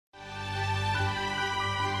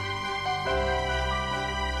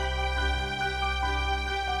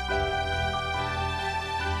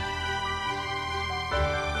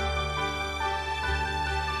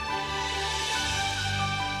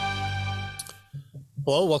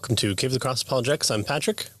Hello, welcome to Cave of the Cross Apologetics. I'm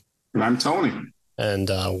Patrick. And I'm Tony. And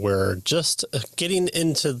we're just getting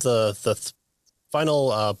into the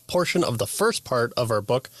final portion of the first part of our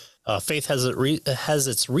book, Faith Has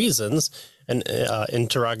Its Reasons, an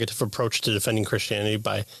interrogative approach to defending Christianity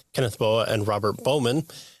by Kenneth Boa and Robert Bowman.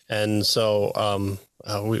 And so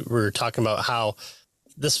we were talking about how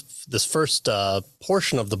this first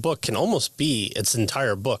portion of the book can almost be its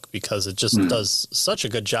entire book, because it just does such a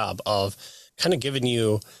good job of kind of giving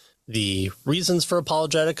you the reasons for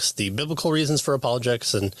apologetics, the biblical reasons for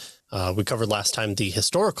apologetics. And we covered last time the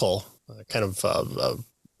historical kind of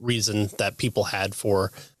reason that people had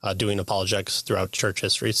for doing apologetics throughout church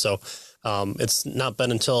history. So it's not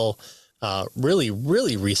been until really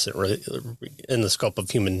recent in the scope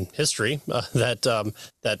of human history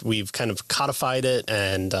that we've kind of codified it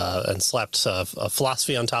and slapped a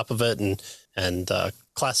philosophy on top of it and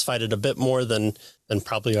classified it a bit more than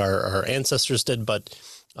probably our ancestors did. But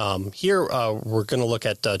here we're going to look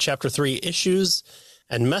at Chapter 3, Issues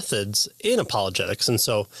and Methods in Apologetics. And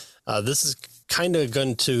so this is kind of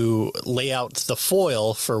going to lay out the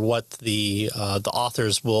foil for what the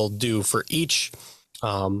authors will do for each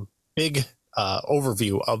big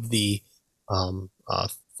overview of the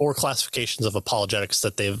 4 classifications of apologetics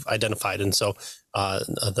that they've identified. And so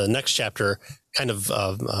the next chapter kind of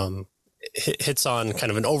hits on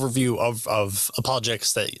kind of an overview of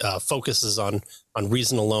apologetics that focuses on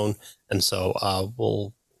reason alone. And so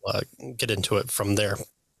we'll get into it from there.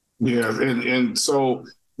 Yeah. And so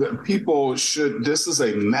people should, this is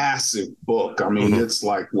a massive book. I mean, it's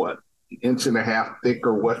like what, an inch and a half thick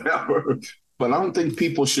or whatever. But I don't think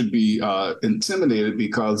people should be intimidated,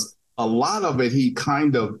 because a lot of it, he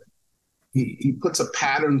puts a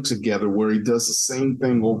pattern together where he does the same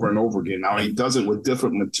thing over and over again. Now, he does it with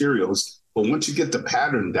different materials, but once you get the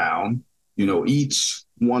pattern down, you know, each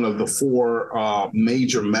one of the 4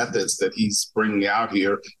 major methods that he's bringing out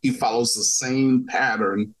here, he follows the same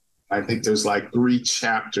pattern. I think there's like 3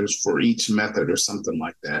 chapters for each method or something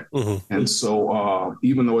like that. And so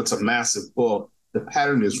even though it's a massive book, the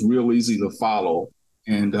pattern is real easy to follow.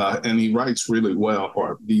 And he writes really well,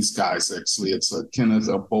 or these guys, actually. It's Kenneth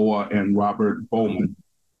Boa and Robert Bowman.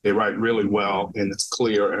 They write really well, and it's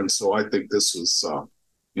clear. And so I think this was,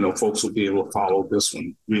 folks will be able to follow this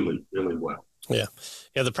one really, really well. Yeah.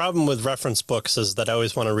 Yeah. The problem with reference books is that I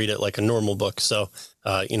always want to read it like a normal book. So,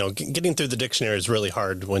 getting through the dictionary is really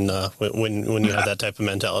hard when you have that type of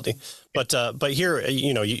mentality. But here,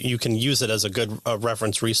 you can use it as a good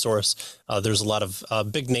reference resource. There's a lot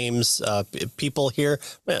of big names, people here,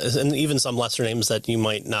 and even some lesser names that you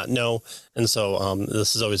might not know. And so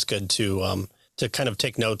this is always good to kind of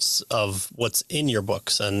take notes of what's in your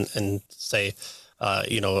books and say,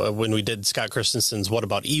 when we did Scott Christensen's What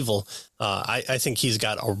About Evil, I think he's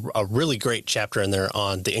got a really great chapter in there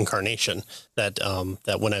on the incarnation that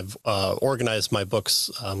when I've organized my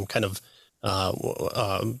books kind of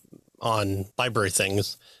on library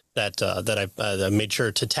things, that I made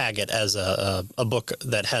sure to tag it as a book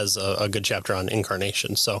that has a good chapter on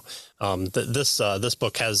incarnation. So this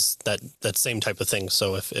book has that same type of thing.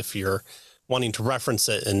 So if you're wanting to reference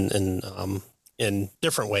it in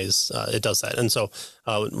different ways, it does that. And so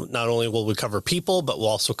not only will we cover people, but we'll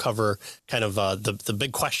also cover kind of the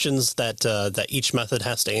big questions that each method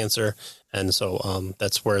has to answer. And so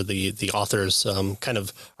that's where the authors kind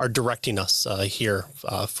of are directing us here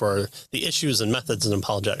for the issues and methods in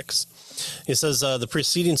apologetics. He says, the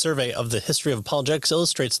preceding survey of the history of apologetics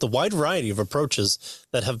illustrates the wide variety of approaches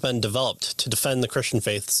that have been developed to defend the Christian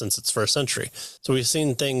faith since its first century. So we've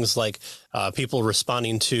seen things like people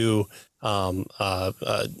responding to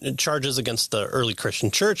charges against the early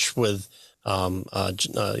Christian church with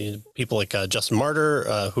people like Justin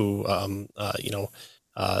Martyr, who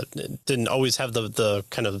didn't always have the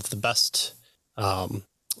kind of the best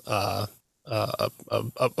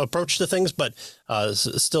approach to things, but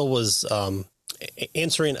still was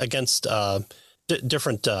answering against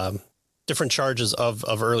different charges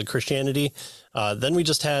of early Christianity. Then we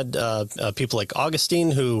just had people like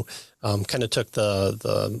Augustine, who kind of took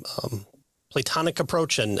the Platonic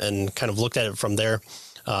approach and kind of looked at it from there.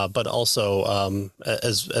 But also,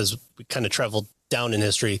 as we kind of traveled down in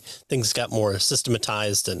history, things got more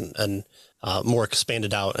systematized and more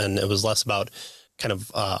expanded out, and it was less about kind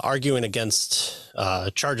of arguing against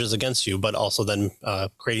charges against you, but also then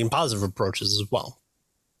creating positive approaches as well.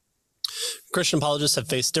 Christian apologists have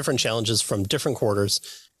faced different challenges from different quarters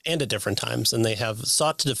and at different times, and they have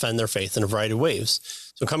sought to defend their faith in a variety of ways.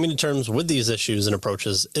 So coming to terms with these issues and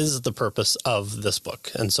approaches is the purpose of this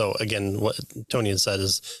book. And so, again, what Tony had said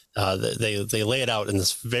is they lay it out in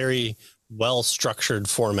this very, well-structured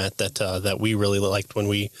format that we really liked when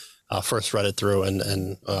we first read it through.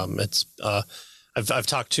 And it's I've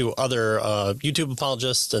talked to other YouTube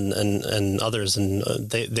apologists and others, and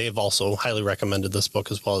they've also highly recommended this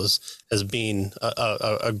book as well as being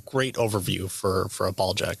a great overview for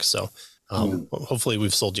apologetics. So hopefully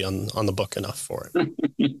we've sold you on the book enough for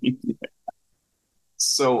it.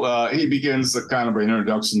 So he begins a kind of an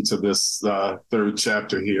introduction to this third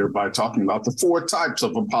chapter here by talking about the 4 types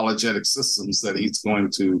of apologetic systems that he's going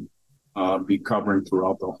to be covering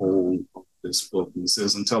throughout the whole of this book. He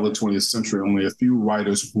says, until the 20th century, only a few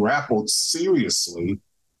writers grappled seriously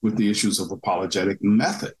with the issues of apologetic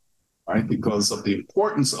method, right? Because of the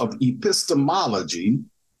importance of epistemology,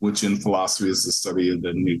 which in philosophy is the study of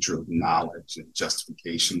the nature of knowledge and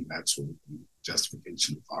justification, that sort of thing.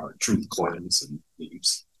 Justification of our truth claims and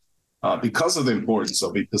beliefs. Because of the importance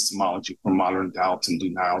of epistemology for modern doubts and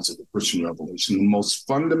denials of the Christian revelation, the most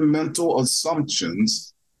fundamental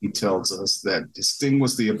assumptions, he tells us, that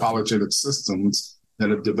distinguish the apologetic systems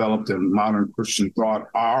that have developed in modern Christian thought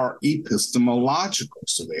are epistemological.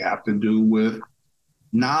 So they have to do with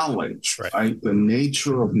knowledge, right? The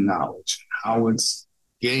nature of knowledge, how it's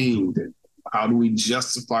gained, and how do we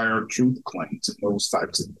justify our truth claims and those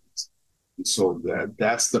types of things. So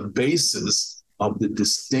that's the basis of the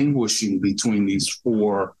distinguishing between these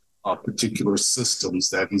 4 particular systems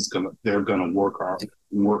that they're gonna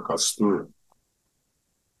work us through.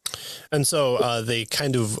 And so they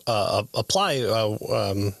kind of apply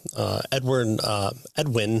Edwin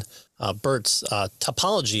Burt's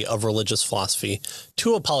topology of religious philosophy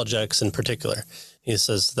to apologetics in particular. He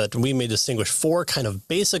says that we may distinguish 4 kind of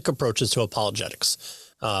basic approaches to apologetics.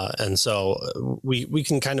 And so we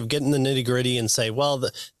can kind of get in the nitty gritty and say, well,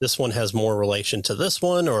 this one has more relation to this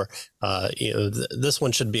one, or this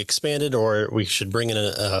one should be expanded, or we should bring in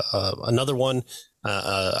another one.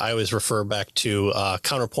 I always refer back to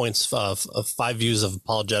Counterpoints of 5 Views of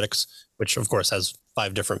Apologetics, which of course has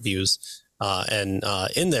 5 different views. And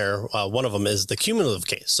in there, one of them is the cumulative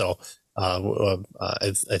case. So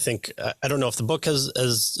I think, I don't know if the book has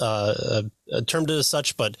termed it as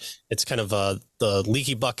such, but it's kind of the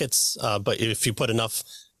leaky buckets. But if you put enough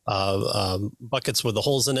buckets with the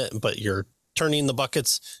holes in it, but you're turning the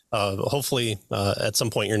buckets, hopefully at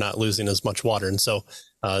some point you're not losing as much water. And so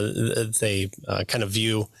they kind of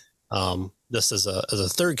view this as a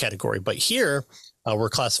third category. But here we're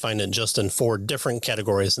classifying it just in 4 different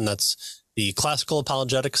categories, and that's the classical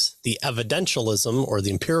apologetics, the evidentialism or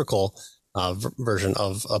the empirical version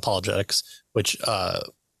of apologetics, which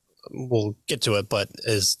we'll get to it, but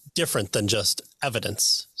is different than just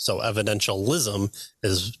evidence. So evidentialism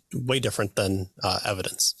is way different than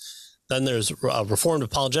evidence. Then there's reformed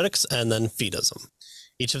apologetics, and then fideism.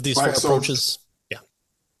 Each of these 4 approaches.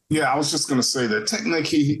 Yeah, I was just going to say that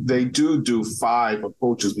technically they do 5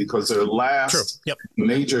 approaches, because their last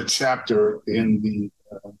major chapter in the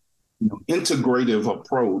integrative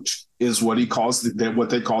approach is what he calls what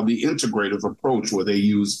they call the integrative approach, where they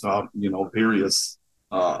use various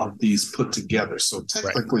of these put together. So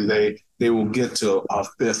technically they will get to a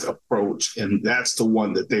 5th approach, and that's the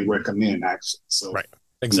one that they recommend, actually. So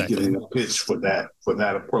exactly, getting a pitch for that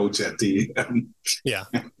approach at the end.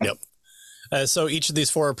 So each of these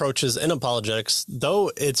 4 approaches in apologetics,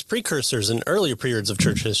 though its precursors in earlier periods of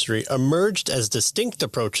church history, emerged as distinct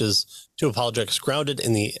approaches to apologetics grounded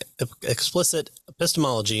in the explicit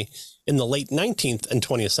epistemology in the late 19th and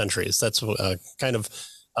 20th centuries. That's kind of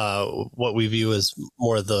what we view as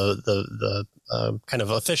more the kind of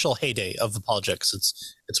official heyday of apologetics.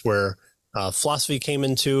 It's where philosophy came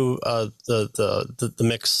into the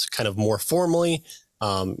mix kind of more formally.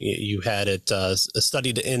 You had it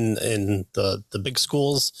studied in the big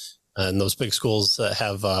schools, and those big schools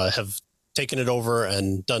have taken it over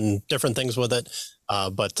and done different things with it.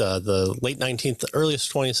 But the late 19th,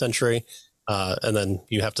 earliest 20th century, and then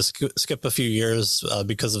you have to skip a few years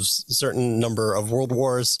because of certain number of world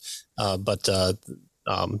wars. But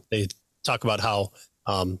they talk about how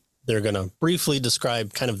they're going to briefly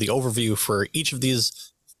describe kind of the overview for each of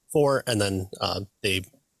these 4, and then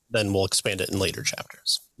then we'll expand it in later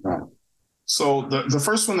chapters. Right. So the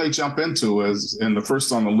first one they jump into is, and the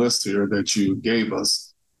first on the list here that you gave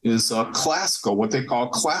us, is what they call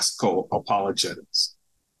classical apologetics.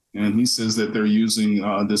 And he says that they're using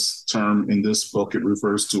this term in this book. It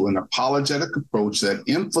refers to an apologetic approach that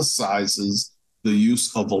emphasizes the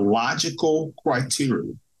use of logical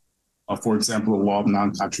criteria. For example, the law of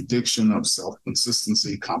non-contradiction, of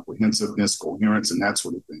self-consistency, comprehensiveness, coherence, and that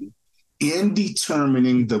sort of thing, in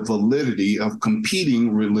determining the validity of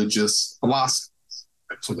competing religious philosophies.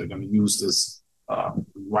 So they're going to use this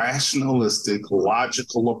rationalistic,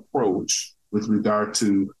 logical approach with regard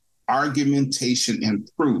to argumentation and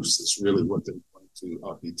proofs is really what they're going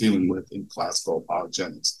to be dealing with in classical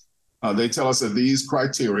apologetics. They tell us that these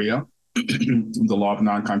criteria, the law of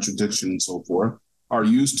non-contradiction and so forth, are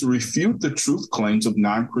used to refute the truth claims of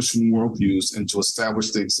non-Christian worldviews and to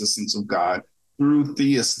establish the existence of God through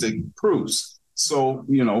theistic proofs. So,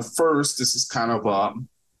 first, this is kind of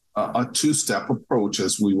a two-step approach,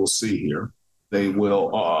 as we will see here. They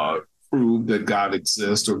will prove that God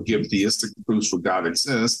exists or give theistic proofs for God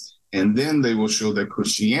exists, and then they will show that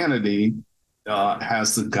Christianity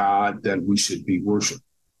has the God that we should be worshiping.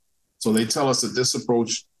 So they tell us that this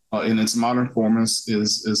approach in its modern form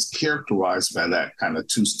is characterized by that kind of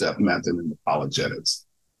two-step method in apologetics.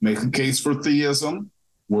 Make a case for theism,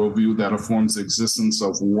 worldview that affirms the existence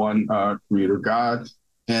of one creator God,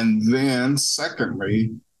 and then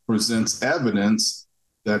secondly, presents evidence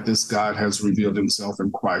that this God has revealed himself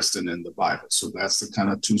in Christ and in the Bible. So that's the kind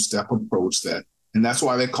of two-step approach and that's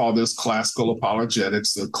why they call this classical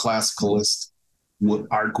apologetics. The classicalists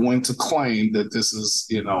are going to claim that this is,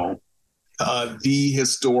 the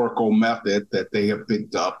historical method that they have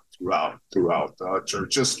picked up throughout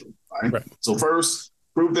church history. Right? So first,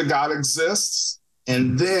 prove that God exists,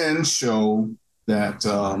 and then show that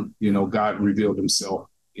God revealed himself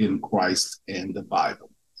in Christ and the Bible.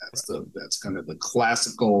 That's kind of the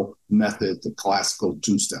classical method, the classical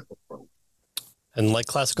two-step approach. And like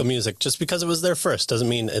classical music, just because it was there first doesn't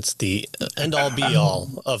mean it's the end-all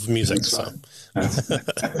be-all of music.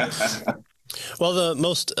 Well, the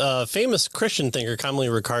most famous Christian thinker commonly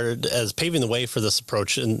regarded as paving the way for this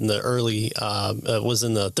approach in the early was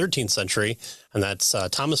in the 13th century, and that's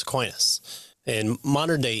Thomas Aquinas. In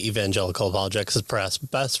modern-day evangelical apologetics is perhaps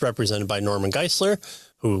best represented by Norman Geisler,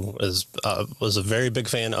 who was a very big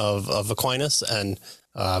fan of Aquinas, and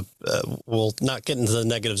we'll not get into the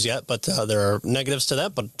negatives yet, but there are negatives to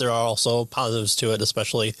that, but there are also positives to it,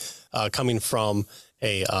 especially coming from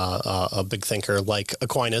a big thinker like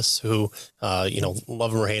Aquinas, who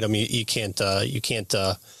love him or hate him, you can't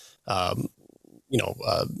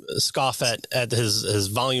scoff at his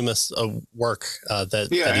voluminous work that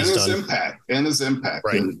he's done. His impact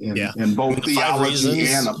right. in both theology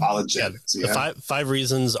and apologetics. The five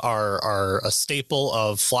reasons are a staple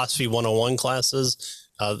of philosophy 101 classes.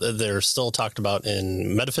 They're still talked about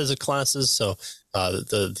in metaphysics classes. So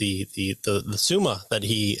the Summa that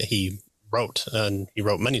he wrote, and he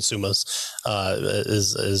wrote many Summas,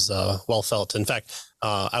 is well felt. In fact,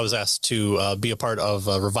 I was asked to be a part of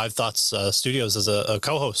Revived Thoughts Studios as a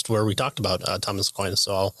co-host where we talked about Thomas Aquinas.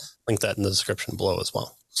 So I'll link that in the description below as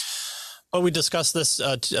well. But we discussed this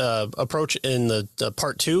approach in the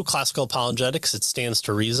part 2, classical apologetics. It stands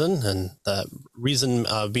to reason, and that reason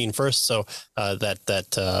being first. So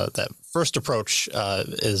that first approach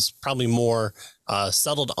is probably more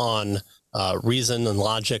settled on reason and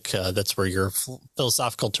logic. That's where your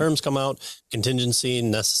philosophical terms come out: contingency,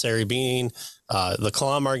 necessary being. The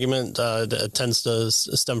Kalam argument tends to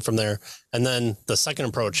stem from there. And then the second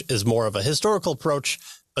approach is more of a historical approach,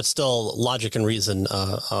 but still logic and reason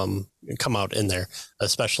come out in there,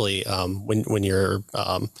 especially when you're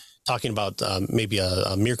talking about maybe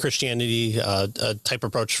a mere Christianity type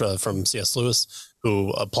approach from C.S. Lewis,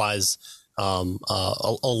 who applies a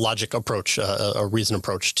logic approach, a reason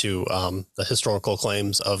approach to the historical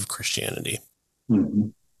claims of Christianity. Mm-hmm.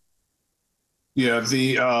 Yeah,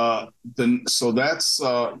 so that's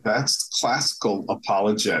classical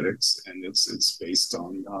apologetics, and it's based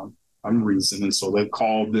on reason, and so they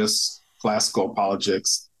call this classical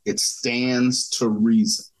apologetics. It stands to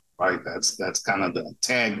reason, right? That's kind of the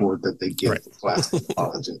tag word that they give for classical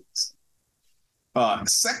apologetics.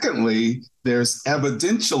 Secondly, there's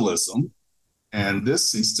evidentialism, and this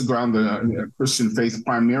seeks to ground the Christian faith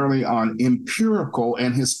primarily on empirical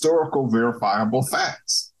and historical verifiable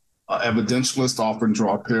facts. Evidentialists often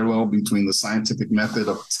draw a parallel between the scientific method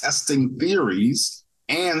of testing theories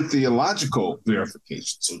and theological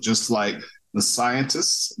verification. So just like the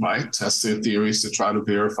scientists might test their theories to try to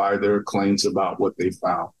verify their claims about what they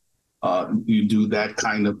found, you do that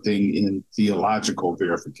kind of thing in theological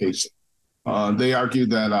verification. They argue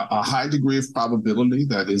that a high degree of probability,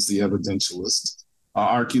 that is the evidentialist,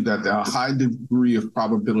 argue that a high degree of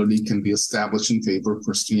probability can be established in favor of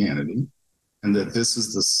Christianity, and that this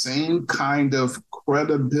is the same kind of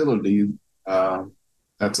credibility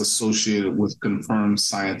that's associated with confirmed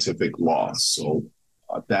scientific laws. So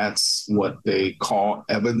that's what they call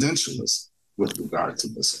evidentialism with regard to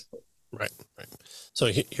this approach. Right. So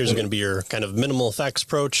here's going to be your kind of minimal effects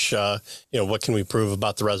approach. What can we prove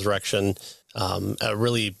about the resurrection?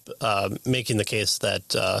 really making the case that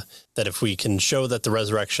that if we can show that the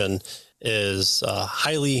resurrection is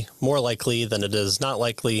highly more likely than it is not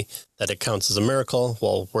likely, that it counts as a miracle.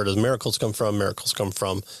 Well, where does miracles come from? Miracles come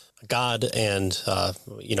from God, and if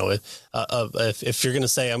you're going to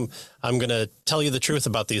say I'm going to tell you the truth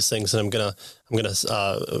about these things, and I'm going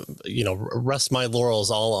to rest my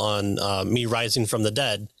laurels all on me rising from the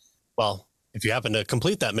dead. Well, if you happen to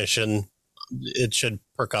complete that mission, it should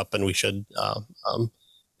perk up, and we should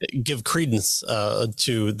give credence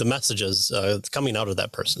to the messages coming out of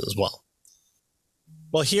that person as well.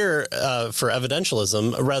 Well, here for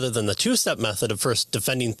evidentialism, rather than the two-step method of first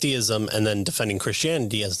defending theism and then defending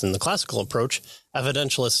Christianity as in the classical approach,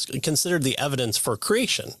 evidentialists considered the evidence for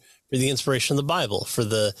creation, for the inspiration of the Bible, for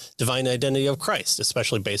the divine identity of Christ,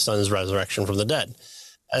 especially based on his resurrection from the dead,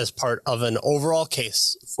 as part of an overall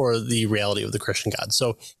case for the reality of the Christian God.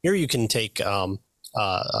 So here you can take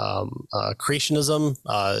creationism,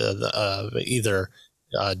 either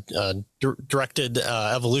directed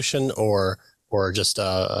evolution or just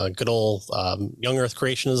good old young earth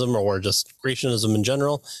creationism, or just creationism in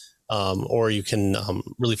general, or you can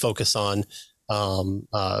really focus on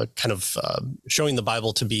showing the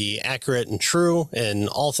Bible to be accurate and true in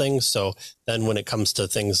all things. So then when it comes to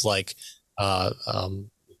things like,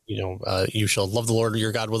 you shall love the Lord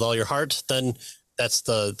your God with all your heart, then that's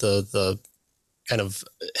the kind of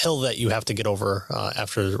hill that you have to get over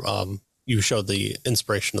after you show the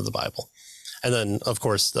inspiration of the Bible. And then, of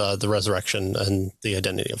course, the resurrection and the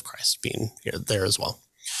identity of Christ being there as well.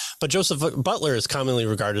 But Joseph Butler is commonly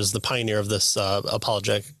regarded as the pioneer of this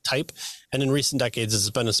apologetic type, and in recent decades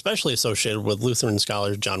has been especially associated with Lutheran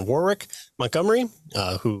scholar John Warwick Montgomery,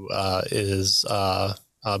 who is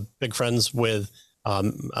big friends with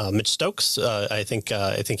Mitch Stokes. I think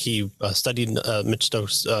he studied Mitch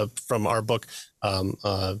Stokes from our book, How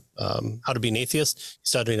to Be an Atheist. He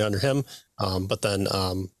studied under him, but then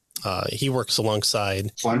he works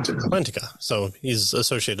alongside Plantinga. So he's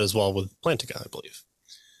associated as well with Plantinga, I believe.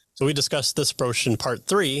 So we discussed this approach in part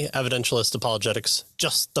 3, Evidentialist Apologetics,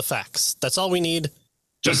 just the facts. That's all we need,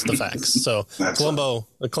 just the facts. So Columbo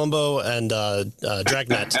and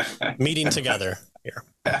Dragnet meeting together here.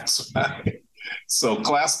 That's right. So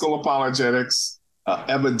classical apologetics,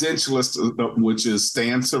 evidentialist, which is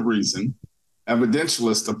stands to reason,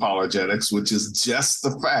 evidentialist apologetics, which is just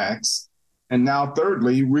the facts, and now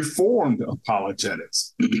thirdly, reformed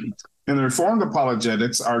apologetics. And the reformed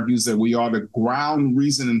apologetics argues that we ought to ground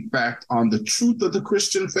reason and fact on the truth of the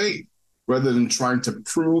Christian faith, rather than trying to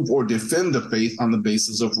prove or defend the faith on the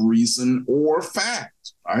basis of reason or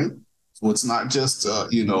fact, right? So it's not just,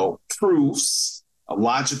 proofs,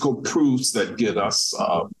 logical proofs that get us,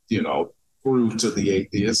 through to the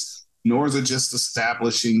atheist, nor is it just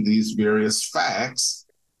establishing these various facts.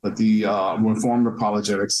 But the Reformed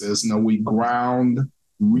apologetic says, no, we ground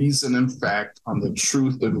reason and fact on the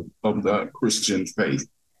truth of the Christian faith.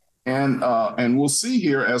 And we'll see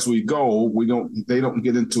here as we go, they don't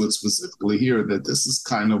get into it specifically here, that this is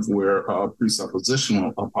kind of where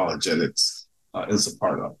presuppositional apologetics is a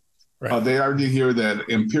part of. Right. They argue here that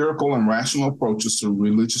empirical and rational approaches to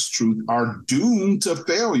religious truth are doomed to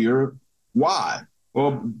failure. Why?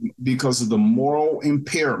 Well, because of the moral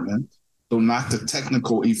impairment, though not the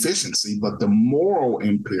technical efficiency, but the moral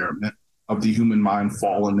impairment of the human mind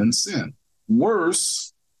fallen in sin.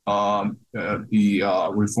 Worse, the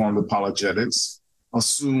Reformed apologetics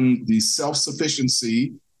assume the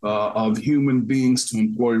self-sufficiency of human beings to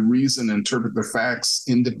employ reason and interpret the facts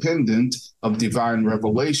independent of divine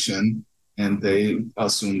revelation, and they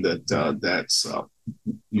assume that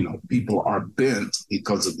people are bent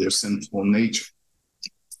because of their sinful nature.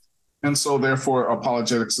 And so, therefore,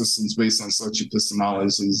 apologetic systems based on such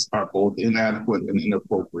epistemologies are both inadequate and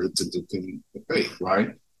inappropriate to defend the faith,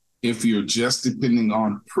 right? If you're just depending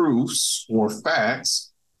on proofs or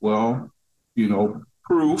facts, well,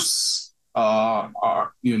 proofs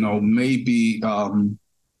may be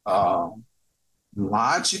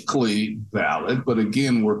logically valid, but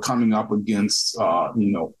again, we're coming up against,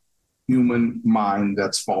 human mind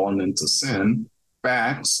that's fallen into sin.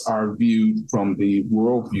 Facts are viewed from the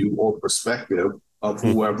worldview or perspective of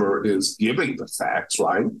whoever is giving the facts,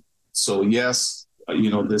 right? So yes,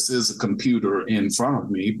 this is a computer in front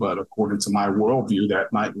of me, but according to my worldview,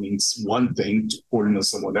 that might mean one thing. According to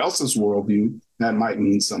someone else's worldview, that might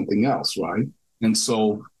mean something else, right? And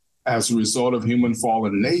so as a result of human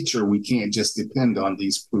fallen nature, we can't just depend on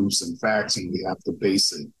these proofs and facts, and we have to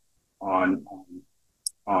base it on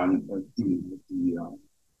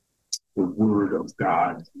the word of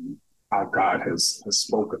God, and how God has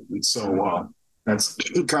spoken. And so that's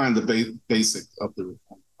kind of the basic of the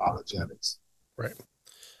apologetics. Right.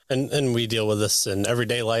 And we deal with this in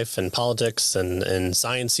everyday life and politics and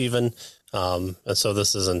science even. And so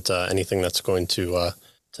this isn't anything that's going to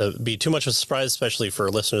be too much of a surprise, especially for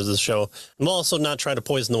listeners of the show. And we'll also not try to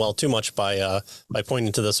poison the well too much by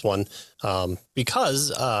pointing to this one,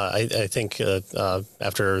 because I think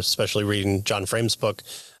after especially reading John Frame's book,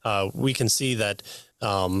 we can see that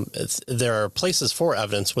there are places for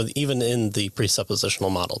evidence with even in the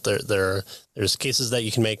presuppositional model. There's cases that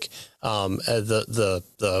you can make.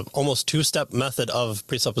 The almost two-step method of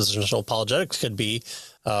presuppositional apologetics could be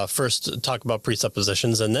first talk about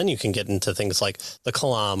presuppositions, and then you can get into things like the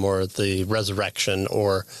Kalam or the resurrection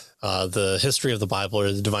or the history of the Bible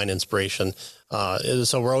or the divine inspiration.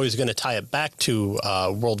 So we're always going to tie it back to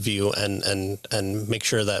worldview and make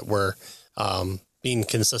sure that we're being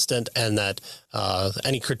consistent, and that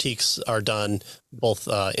any critiques are done both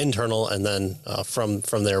internal, and then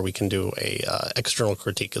from there we can do a external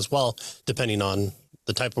critique as well, depending on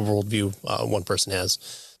the type of worldview one person has.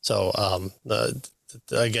 So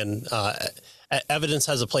again, evidence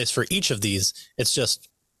has a place for each of these. It's just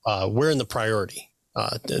where in the priority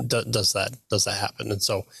does that happen? And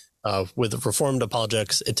so with Reformed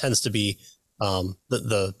apologetics, it tends to be the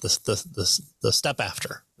step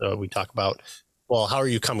after we talk about. Well, how are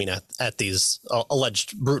you coming at these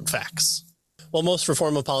alleged brute facts? Well, most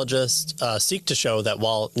Reformed apologists seek to show that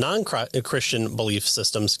while non-Christian belief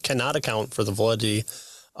systems cannot account for the validity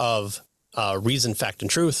of reason, fact,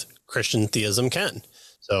 and truth, Christian theism can.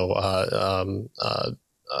 So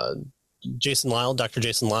Dr. Jason Lyle,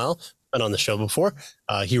 been on the show before.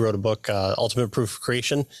 He wrote a book, Ultimate Proof of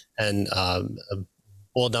Creation, and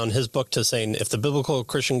boiled down his book to saying if the biblical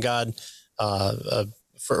Christian God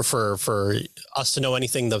for us to know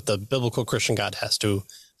anything, that the biblical Christian God has to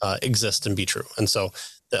exist and be true. And so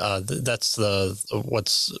that's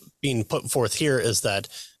what's being put forth here, is that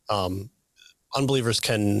unbelievers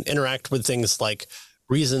can interact with things like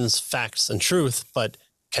reasons, facts, and truth, but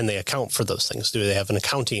can they account for those things? Do they have an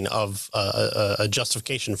accounting of a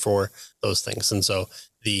justification for those things? And so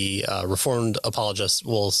the Reformed apologists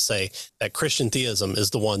will say that Christian theism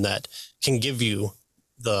is the one that can give you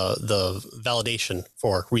the validation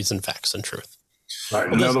for reason, facts, and truth.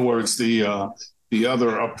 Right. In other words, the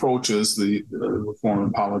other approaches the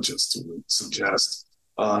Reformed apologists would suggest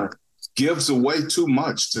gives away too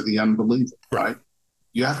much to the unbeliever. Right.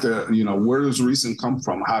 You have to, where does reason come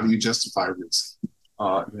from? How do you justify reason?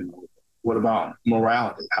 What about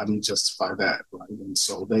morality? How do you justify that? Right. And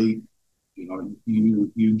so they,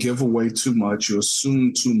 you give away too much. You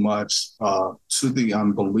assume too much to the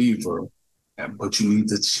unbeliever. But you need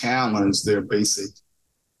to challenge their basic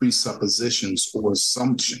presuppositions or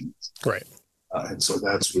assumptions. Right. And so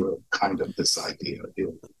that's where kind of this idea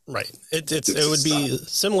is. Right. It would be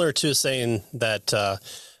similar to saying that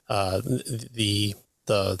the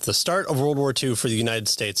start of World War II for the United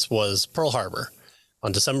States was Pearl Harbor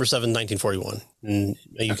on December 7, 1941. And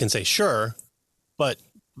you can say, sure, but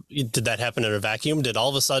did that happen in a vacuum? Did all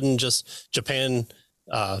of a sudden just Japan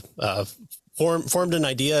formed an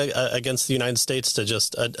idea against the United States to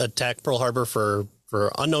just attack Pearl Harbor for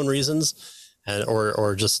unknown reasons, and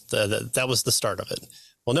or just that was the start of it?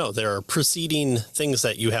 Well, no, there are preceding things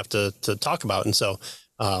that you have to talk about, and so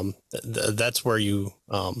that's where you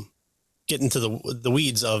get into the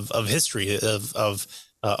weeds of history of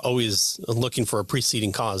always looking for a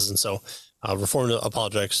preceding cause. And so Reformed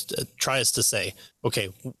apologetics tries to say, okay,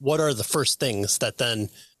 what are the first things that then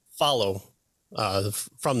follow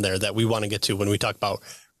from there that we want to get to when we talk about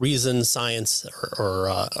reason, science,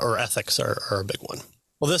 or ethics are a big one.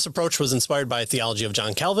 Well, this approach was inspired by theology of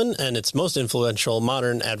John Calvin, and its most influential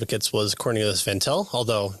modern advocates was Cornelius Van Til,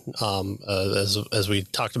 although as we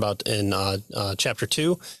talked about in chapter 2,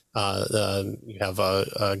 you have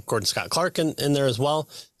Gordon Scott Clark in there as well,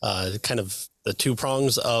 kind of the two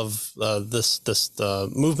prongs of this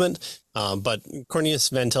movement. But Cornelius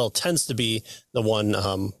Van Til tends to be the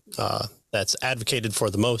one that's advocated for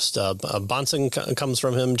the most. Bonson comes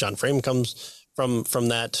from him. John Frame comes from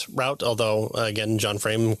that route, although, again, John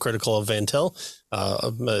Frame critical of Van Til.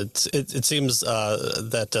 It seems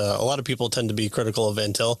that a lot of people tend to be critical of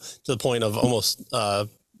Van Til to the point of almost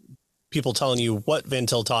people telling you what Van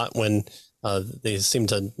Til taught when they seem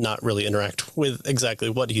to not really interact with exactly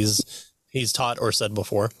what he's taught or said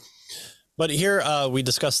before. But here we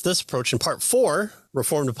discuss this approach in part 4,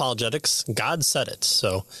 Reformed Apologetics, God Said It.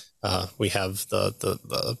 So we have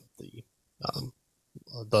the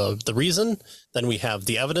reason, then we have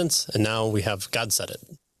the evidence, and now we have God Said It.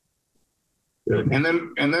 Good.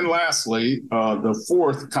 And then lastly, the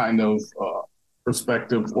fourth kind of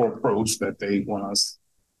perspective or approach that they want us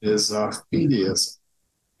is fideism.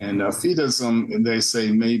 And fideism, they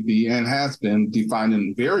say, may be and has been defined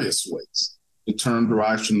in various ways. The term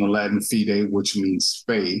derives from the Latin fide, which means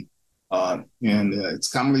faith, and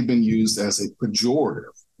it's commonly been used as a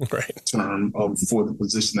pejorative term for the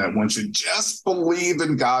position that one should just believe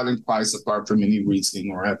in God and Christ apart from any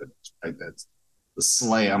reasoning or evidence. Right? That's the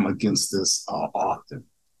slam against this often.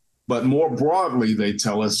 But more broadly, they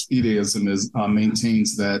tell us fideism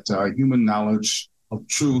maintains that human knowledge of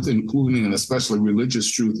truth, including and especially religious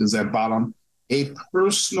truth, is at bottom a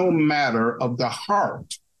personal matter of the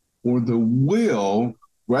heart or the will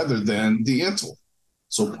rather than the intellect.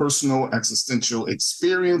 So personal existential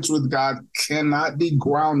experience with God cannot be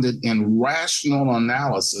grounded in rational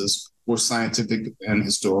analysis or scientific and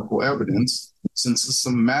historical evidence, since it's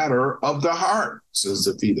a matter of the heart, says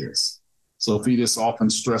the fideist. So fideists often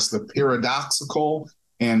stress the paradoxical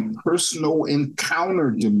and personal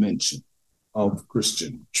encounter dimension of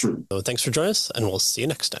Christian truth. So thanks for joining us, and we'll see you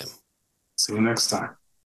next time. See you next time.